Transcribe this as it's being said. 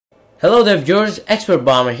Hello there viewers, Expert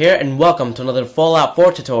Bomber here, and welcome to another Fallout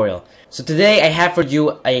 4 tutorial. So today I have for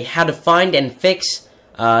you a how to find and fix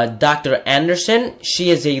Dr. Anderson. She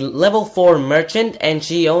is a level 4 merchant and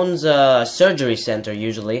she owns a surgery center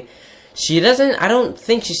usually. I don't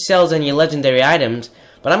think she sells any legendary items,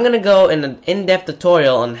 but I'm gonna go in an in-depth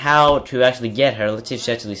tutorial on how to actually get her. Let's see if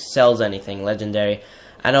she actually sells anything legendary.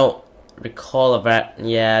 I don't recall of that.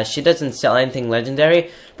 Yeah, she doesn't sell anything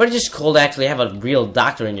legendary, but it's just cool to actually have a real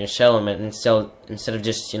doctor in your settlement instead of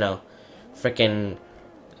just, you know, freaking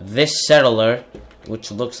this settler,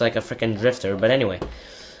 which looks like a freaking drifter. But anyway,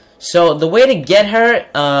 so the way to get her,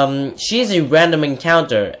 she's a random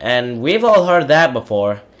encounter, and we've all heard that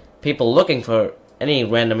before. People looking for any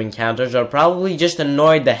random encounters are probably just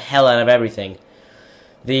annoyed the hell out of everything.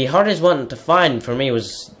 The hardest one to find for me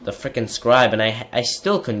was the frickin' scribe, and I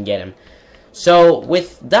still couldn't get him. So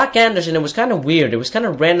with Doc Anderson, it was kind of weird. It was kind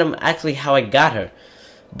of random actually how I got her.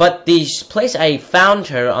 But the place I found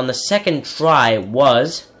her on the second try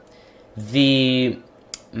was the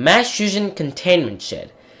mass fusion containment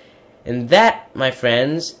shed. And that, my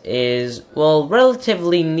friends, is, well,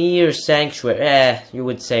 relatively near Sanctuary. You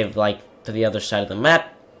would say like to the other side of the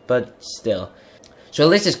map, but still. So at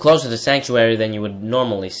least it's closer to Sanctuary than you would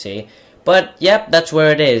normally see. But, yep, that's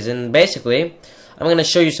where it is. And basically, I'm going to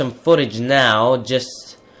show you some footage now.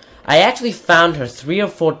 I actually found her 3 or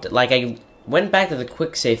 4, I went back to the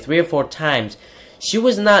quick save 3 or 4 times.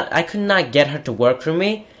 I could not get her to work for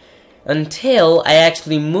me until I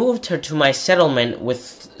actually moved her to my settlement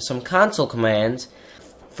with some console commands.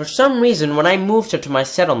 For some reason, when I moved her to my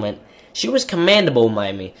settlement, she was commandable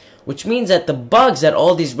by me, which means that the bugs that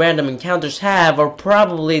all these random encounters have are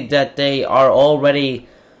probably that they are already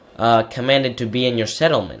commanded to be in your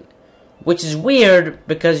settlement. Which is weird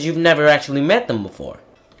because you've never actually met them before.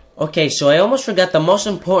 Okay, so I almost forgot the most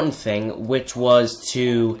important thing, which was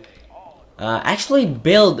to actually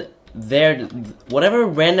build whatever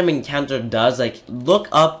random encounter does, like look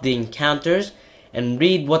up the encounters and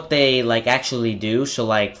read what they actually do. So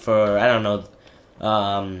like for, I don't know,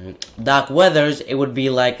 Doc Weathers, it would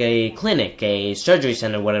be like a clinic, a surgery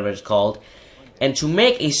center, whatever it's called. And to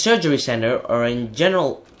make a surgery center, or in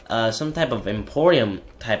general some type of emporium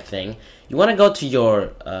type thing, you want to go to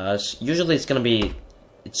your usually it's gonna be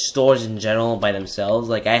stores in general by themselves.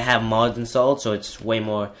 Like I have mods installed, so it's way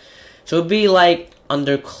more. So it'd be like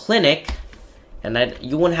under clinic, and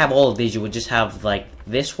you wouldn't have all of these. You would just have like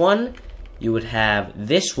this one, you would have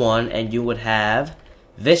this one, and you would have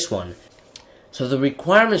this one. So the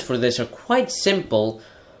requirements for this are quite simple.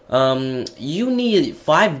 You need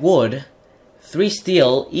 5 wood, 3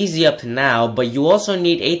 steel, easy up to now, but you also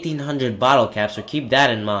need 1800 bottle caps, so keep that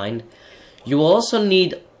in mind. You will also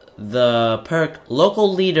need the perk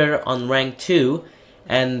Local Leader on rank 2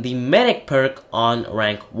 and the Medic perk on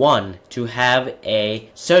rank 1 to have a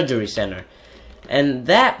surgery center. And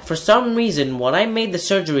that, for some reason, when I made the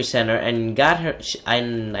surgery center and got her,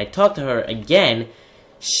 and I talked to her again,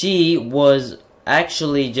 she was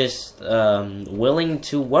actually just willing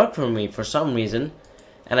to work for me for some reason.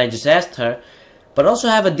 And I just asked her. But also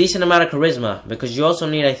have a decent amount of charisma, because you also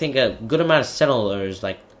need, I think, a good amount of settlers,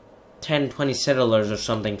 like 10-20 settlers or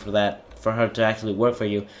something for her to actually work for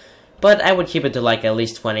you. But I would keep it to like at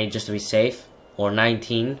least 20 just to be safe, or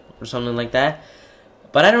 19 or something like that.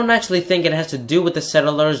 But I don't actually think it has to do with the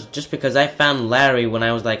settlers, just because I found Larry when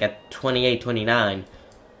I was like at 28-29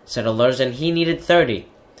 settlers and he needed 30.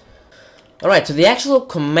 Alright, so the actual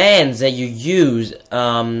commands that you use,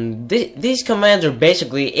 these commands are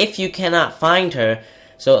basically if you cannot find her.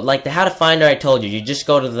 So like the how to find her, I told you. You just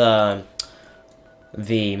go to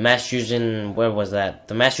the mass fusion, where was that?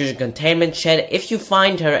 The mass fusion containment shed. If you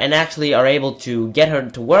find her and actually are able to get her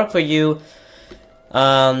to work for you,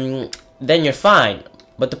 then you're fine.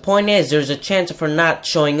 But the point is, there's a chance of her not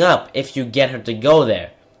showing up if you get her to go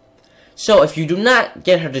there. So if you do not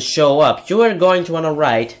get her to show up, you are going to want to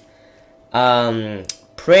write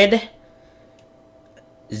prid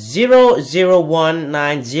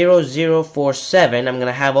 00190047. I'm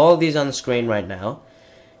gonna have all of these on the screen right now.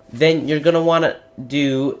 Then you're gonna want to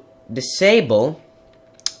do disable,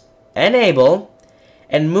 enable,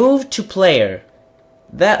 and move to player.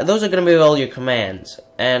 Those are gonna be all your commands.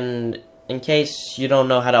 And in case you don't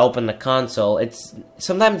know how to open the console,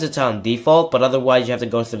 sometimes it's on default, but otherwise you have to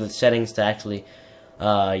go through the settings to actually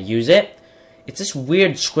use it. It's this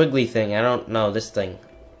weird squiggly thing. I don't know this thing.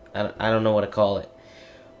 I don't know what to call it.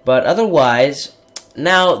 But otherwise,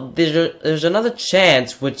 now there's another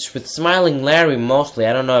chance, which with Smiling Larry mostly.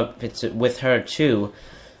 I don't know if it's with her too.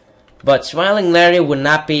 But Smiling Larry would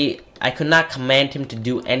not be I could not command him to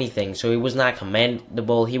do anything, so he was not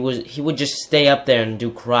commandable. He would just stay up there and do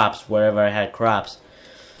crops wherever I had crops.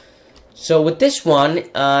 So with this one,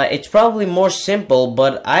 it's probably more simple,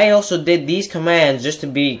 but I also did these commands just to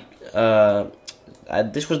be,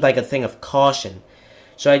 this was like a thing of caution.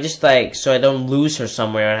 So I just so I don't lose her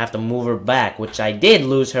somewhere and have to move her back, which I did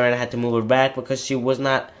lose her and I had to move her back because she was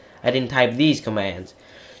not, I didn't type these commands.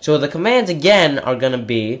 So the commands again are gonna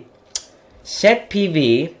be set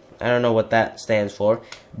PV, I don't know what that stands for,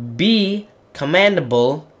 B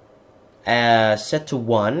commandable, set to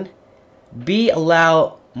 1, B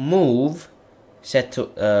allow move, set to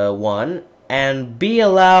 1, and B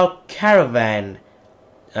allow caravan,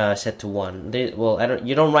 set to 1. Well,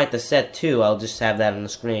 you don't write the set to, I'll just have that on the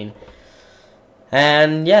screen.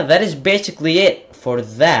 And yeah, that is basically it for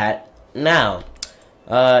that. Now,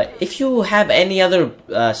 if you have any other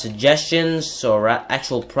suggestions or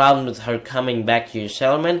actual problems with her coming back to your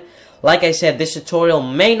settlement, like I said, this tutorial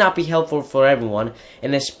may not be helpful for everyone,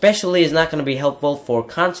 and especially is not going to be helpful for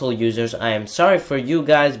console users. I am sorry for you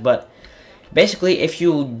guys, but basically, if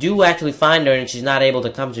you do actually find her and she's not able to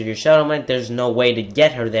come to your settlement, there's no way to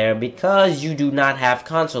get her there because you do not have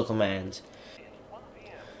console commands.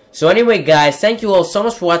 So anyway guys, thank you all so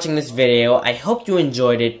much for watching this video. I hope you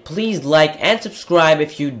enjoyed it. Please like and subscribe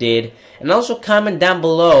if you did. And also comment down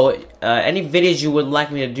below any videos you would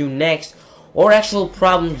like me to do next, or actual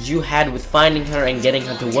problems you had with finding her and getting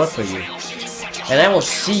her to work for you. And I will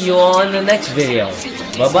see you all in the next video.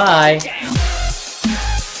 Bye bye.